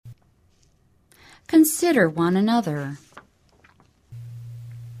Consider one another.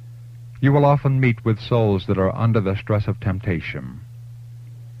 You will often meet with souls that are under the stress of temptation.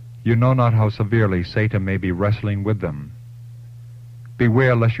 You know not how severely Satan may be wrestling with them.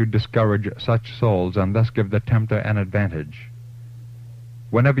 Beware lest you discourage such souls and thus give the tempter an advantage.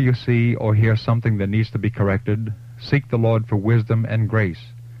 Whenever you see or hear something that needs to be corrected, seek the Lord for wisdom and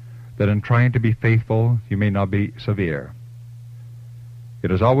grace, that in trying to be faithful you may not be severe.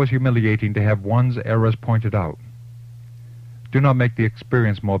 It is always humiliating to have one's errors pointed out. Do not make the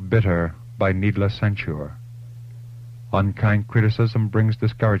experience more bitter by needless censure. Unkind criticism brings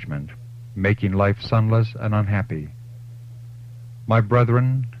discouragement, making life sunless and unhappy. My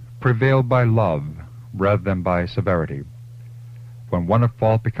brethren, prevail by love rather than by severity. When one at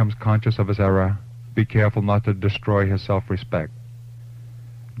fault becomes conscious of his error, be careful not to destroy his self-respect.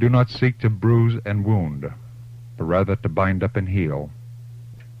 Do not seek to bruise and wound, but rather to bind up and heal.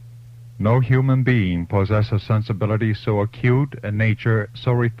 No human being possesses sensibility so acute and nature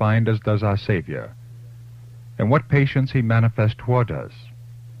so refined as does our Savior. And what patience he manifests toward us.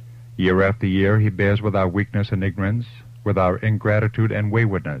 Year after year he bears with our weakness and ignorance, with our ingratitude and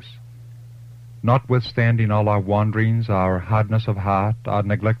waywardness. Notwithstanding all our wanderings, our hardness of heart, our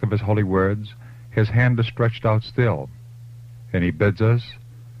neglect of his holy words, his hand is stretched out still, and he bids us,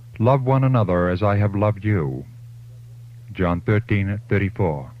 "Love one another as I have loved you." John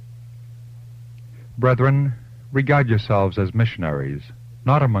 13:34. Brethren, regard yourselves as missionaries,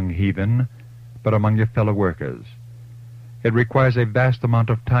 not among heathen, but among your fellow workers. It requires a vast amount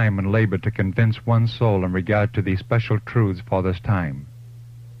of time and labor to convince one's soul in regard to these special truths for this time.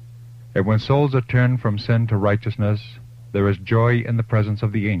 And when souls are turned from sin to righteousness, there is joy in the presence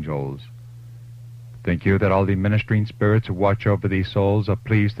of the angels. Think you that all the ministering spirits who watch over these souls are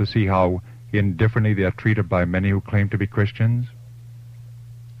pleased to see how indifferently they are treated by many who claim to be Christians?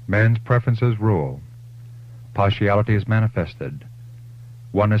 Man's preferences rule. Partiality is manifested.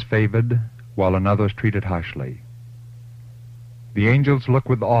 One is favored, while another is treated harshly. The angels look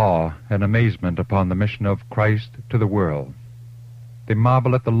with awe and amazement upon the mission of Christ to the world. They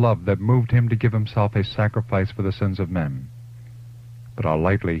marvel at the love that moved him to give himself a sacrifice for the sins of men. But how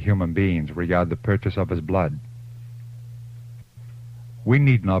lightly human beings regard the purchase of his blood. We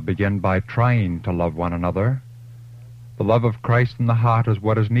need not begin by trying to love one another. The love of Christ in the heart is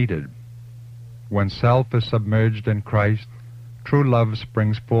what is needed. When self is submerged in Christ, true love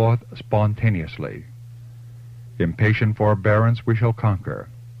springs forth spontaneously. In patient forbearance we shall conquer.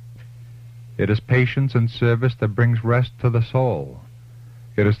 It is patience and service that brings rest to the soul.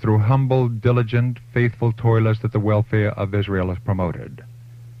 It is through humble, diligent, faithful toilers that the welfare of Israel is promoted.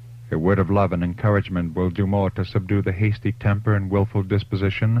 A word of love and encouragement will do more to subdue the hasty temper and willful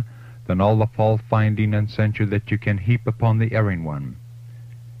disposition than all the fault-finding and censure that you can heap upon the erring one.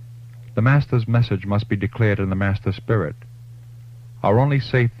 The Master's message must be declared in the Master's spirit. Our only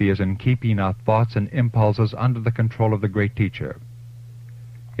safety is in keeping our thoughts and impulses under the control of the great teacher.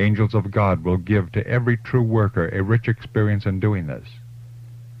 Angels of God will give to every true worker a rich experience in doing this.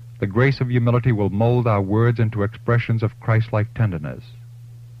 The grace of humility will mold our words into expressions of Christ-like tenderness.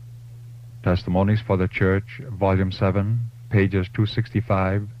 Testimonies for the Church, Volume 7, pages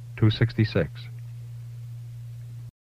 265, 266.